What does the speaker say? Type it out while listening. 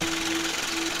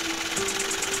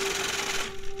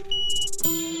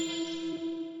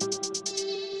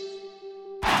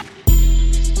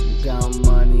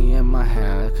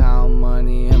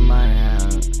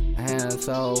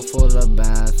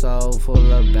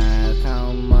full of bands.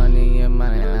 Count money in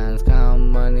my hands, count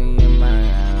money in my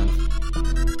hands.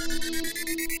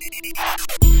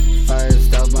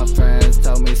 First off, my friends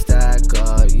told me stack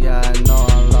up. Yeah, I know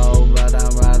I'm low, but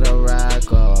I'm rather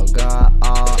rack up. Got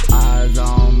all eyes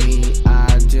on me,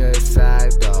 I just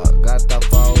sacked up. Got the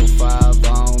 4-5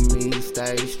 on me,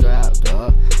 stay strapped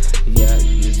up. Yeah,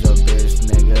 you's a bitch,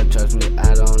 nigga, trust me,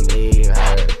 I don't need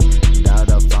her. Dial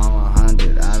the phone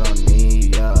 100, I don't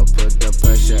need ya. Put the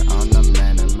pressure on the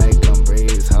man and make him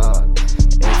breathe hard.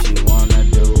 If you wanna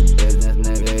do business,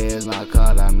 nigga, here's my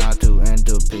card. I'm not too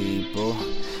into people.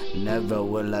 Never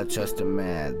will I trust a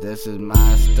man. This is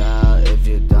my style. If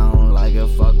you don't like it,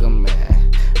 fuck a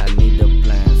man. I need a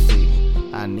plan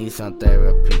C. I need some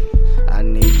therapy. I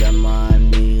need the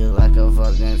money like a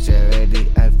fucking charity.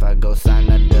 If I go sign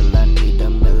a deal, I need a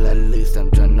mill at least.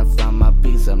 I'm tryna find my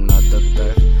peace. I'm not the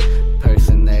third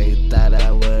person they thought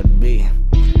I would be.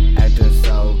 Acting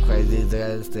so crazy,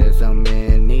 there's so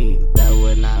many that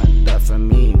would not die for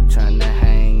me. Tryna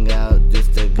hang out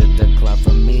just to get the clout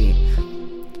from me.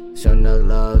 Show no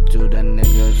love to the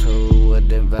niggas who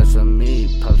would invest for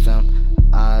me. Pop some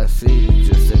RC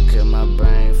just to kill my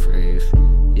brain freeze.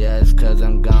 Yeah, it's cause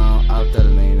I'm gone off the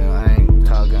lean. I ain't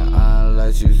talking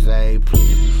unless you say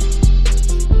please.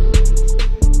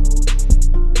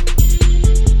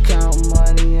 Count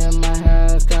money in my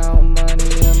hands, count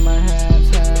money in my hands.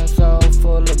 Hands so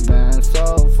full of bands,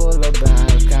 so full of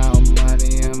bands. Count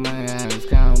money in my hands,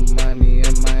 count money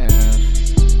in my hands.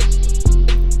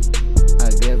 I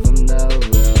give them the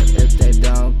real. If they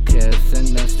don't kiss, send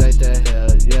them straight to hell.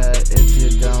 Yeah, if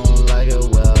you don't like it,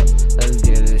 well, let's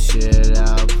get this shit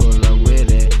out. Pull up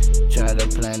with it. Try to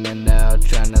plan it out.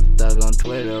 Tryna thug on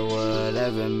Twitter.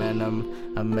 Whatever, man,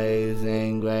 I'm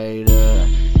amazing, greater.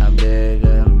 I'm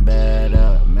bigger and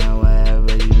better. Man,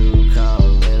 whatever you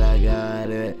call it, I got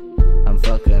it. I'm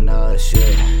fucking all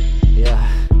shit. Yeah.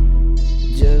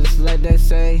 Just like they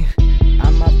say,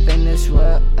 I'ma finish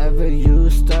whatever you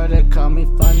started. Call me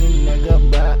funny,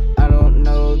 nigga, but I don't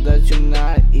know that you're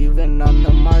not even on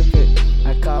the market.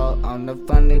 I call on the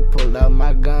funny, pull out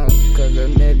my gun, cause a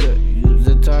nigga use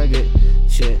a target.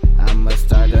 Shit, I'ma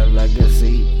start a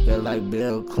legacy. Feel like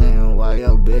Bill Clinton while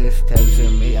your bitch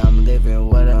texting me. I'm living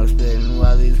what I'm spitting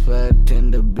while these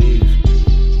pretend to be.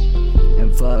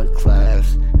 And fuck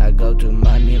class, I go to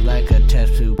money like a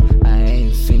test tube. I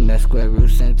ain't seen that square root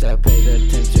since I paid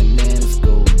attention in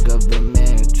school.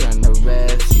 Government tryna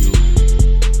rescue.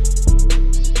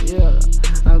 Yeah,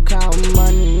 I'm counting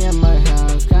money in my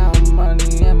hands, counting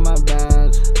money in my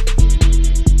bands.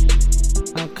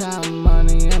 I'm counting